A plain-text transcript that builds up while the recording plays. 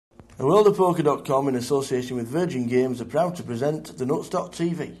And worldofpoker.com, in association with Virgin Games, are proud to present the Nutstock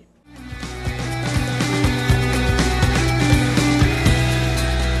TV.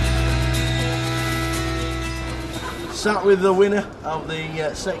 Sat with the winner of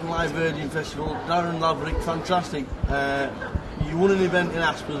the second live Virgin Festival, Darren Laverick. Fantastic. You won an event in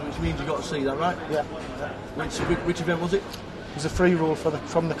Aspers, which means you got to see that, right? Yeah. Which event was it? It was a free roll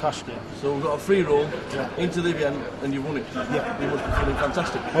from the cash game. So we've got a free roll into the event, and you won it. Yeah. You must be feeling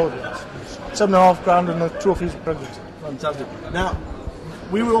fantastic. Oh yes. £7,500 and the trophy's brilliant. Fantastic. Now,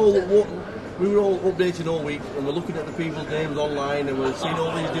 we were all updating all week, and we're looking at the people's names online, and we're seeing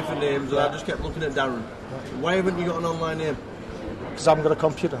all these different names, and I just kept looking at Darren. Why haven't you got an online name? Because I haven't got a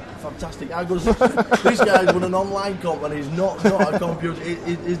computer. Fantastic. This guy's won an online comp and he's not a computer.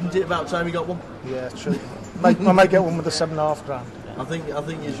 Isn't it about time he got one? Yeah, true. I might get one with the £7,500. I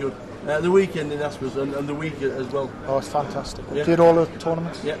think you should. The weekend in Aspers and the week as well. Oh, it's fantastic. Yeah. Did all the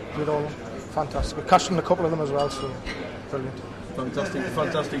tournaments. Yeah. Did all of them. Fantastic. We cashed in a couple of them as well, so brilliant.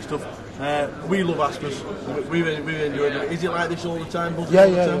 Fantastic stuff. We love Aspers. We've enjoyed it. Is it like this all the time?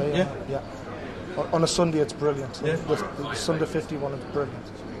 Yeah. On a Sunday, it's brilliant. Yeah. The Sunday 51 is brilliant.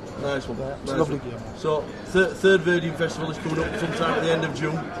 Nice one. Yeah, it's a lovely game. So, third Virgin Festival is coming up sometime at the end of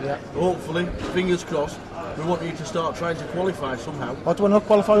June. Yeah. Hopefully, fingers crossed. We want you to start trying to qualify somehow. What, do I not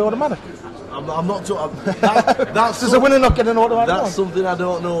qualify automatic? I'm not. That's does the winner not get an automatic? That's something I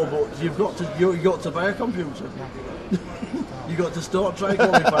don't know, but you've got to buy a computer. You've got to start trying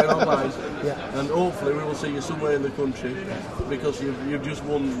qualifying online, and hopefully we will see you somewhere in the country because you've just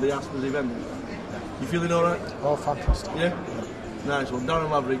won the Aspers event. You feeling all right? Oh, fantastic. Yeah? Nice one.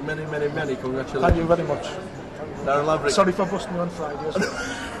 Darren Laverick, many congratulations. Thank you very much. Darren Laverick. Sorry for busting you on Friday.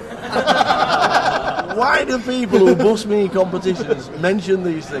 Why do people who bust me in competitions mention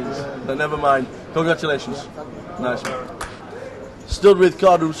these things? But never mind. Congratulations. Nice one. Stood with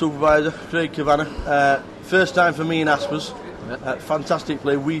cardroom supervisor Craig Kavanagh. First time for me in Aspers. Fantastic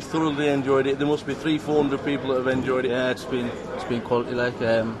play. We thoroughly enjoyed it. There must be 300-400 people that have enjoyed it. Yeah, it's been quality.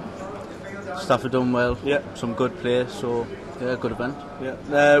 Staff have done well. Yeah. Some good play. So yeah, good event.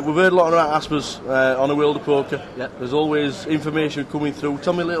 Yeah. We've heard a lot about Aspers on a World of Poker. Yeah. There's always information coming through.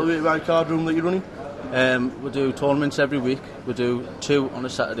 Tell me a little bit about cardroom that you're running. We do tournaments every week. We do 2 on a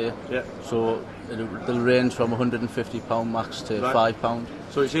Saturday. Yeah. So they'll range from £150 max to £5.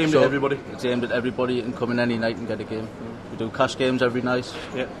 So it's aimed at everybody. It's aimed at everybody. You can come in any night and get a game. We do cash games every night.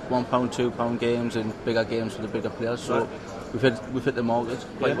 Yeah. £1, £2 games, and bigger games for the bigger players. So we've hit the market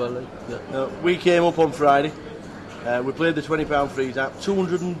quite well. We came up on Friday. We played the £20 freeze out.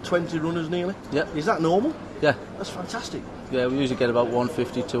 220 runners nearly. Yeah. Is that normal? Yeah. That's fantastic. Yeah, we usually get about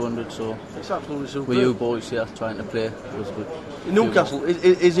 150, 200. So it's absolutely super. With you boys here trying to play was good. In Newcastle,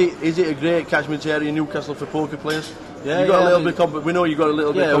 is it a great catchment area in Newcastle for poker players? Yeah, you got a little bit. We know you got a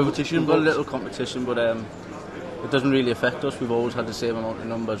little bit of competition. We've got a little competition, but it doesn't really affect us. We've always had the same amount of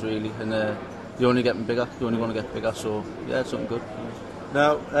numbers really, and you're only getting bigger. You're only going to get bigger. So yeah, it's something good.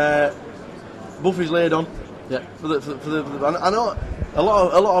 Now, Buffy's laid on. Yeah. I know a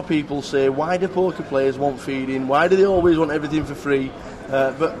lot of people say, why do poker players want feeding? Why do they always want everything for free?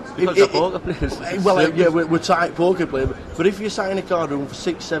 But because they're poker players. We're tight poker players. But if you're sat in a card room for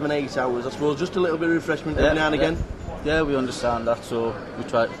 6, 7, 8 hours, I suppose just a little bit of refreshment every now and again. Yeah, we understand that, so we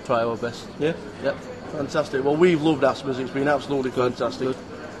try our best. Yeah. Yep. Fantastic. Well, we've loved Aspers. It's been absolutely fantastic.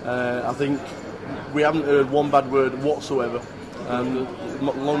 I think we haven't heard one bad word whatsoever. And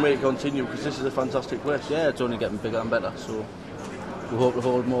long may it continue, because this is a fantastic place. Yeah, it's only getting bigger and better, so we hope to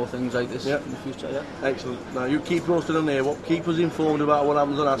hold more things like this in the future. Yeah. Excellent. Now you keep posting on there. Keep us informed about what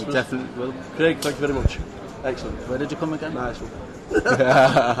happens on Aspers. We definitely will. Craig, thank you very much. Excellent. Where did you come again? Nice one.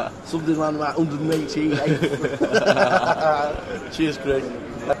 Something around about 118. Cheers, Craig.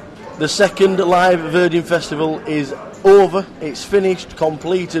 The second live Virgin Festival is over. It's finished,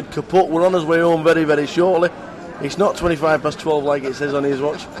 completed, kaput. We're on our way home very, very shortly. It's not 12:25 like it says on his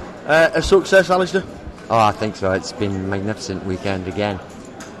watch. A success, Alistair? Oh, I think so. It's been a magnificent weekend again.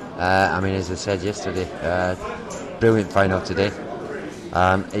 As I said yesterday, brilliant final today.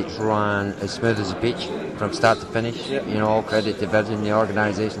 It's ran as smooth as a peach from start to finish. Yep. You know, all credit to Virgin, the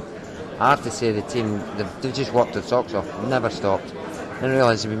organisation. I have to say the team, they've just worked their socks off, never stopped. I didn't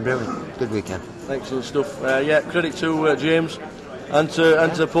realise it's been brilliant. Good weekend. Excellent stuff. Credit to James and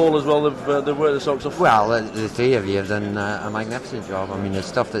to Paul as well. They've worked their socks off. Well, the three of you have done a magnificent job. I mean, the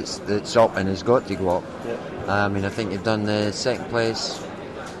stuff that's up and has got to go up. Yep. I think you've done the second place,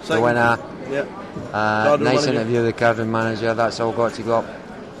 the winner. Yeah. Nice interview with the cardroom manager. That's all got to go up.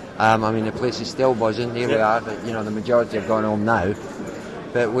 The place is still buzzing. Here we are, but the majority have gone home now.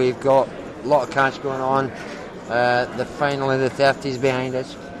 But we've got a lot of cash going on. The final of the 30s behind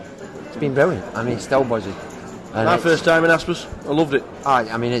us. It's been brilliant. I mean, it's still buzzing. And My first time in Aspers, I loved it.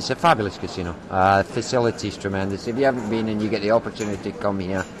 I mean, it's a fabulous casino. Facility's tremendous. If you haven't been and you get the opportunity to come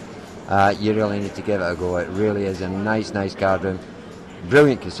here, you really need to give it a go. It really is a nice card room.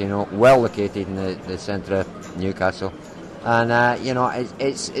 Brilliant casino, well located in the centre of Newcastle. And, you know,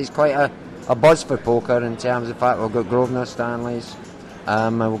 it's quite a buzz for poker in terms of the fact we've got Grosvenor, Stanley's,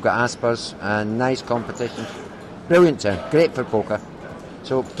 we've got Aspers, and nice competition. Brilliant town, great for poker.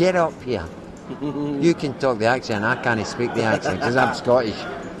 So get up here. You can talk the accent, I can't speak the accent because I'm Scottish.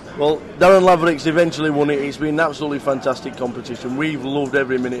 Well, Darren Laverick's eventually won it. It's been an absolutely fantastic competition. We've loved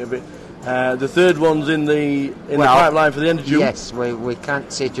every minute of it. The third one's in the pipeline for the end of June. Yes, we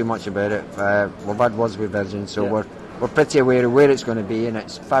can't say too much about it. We've had words with Virgin, so we're pretty aware of where it's going to be, and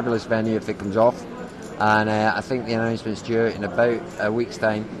it's a fabulous venue if it comes off. And I think the announcement's due in about a week's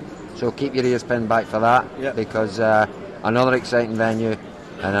time. So keep your ears pinned back for that, because another exciting venue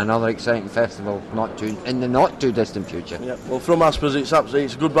and another exciting festival in the not too distant future. Yeah. Well, from Aspers,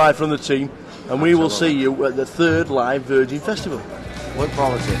 it's goodbye from the team, and we will see you at the 3rd live Virgin Festival. Look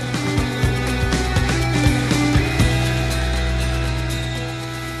forward to it.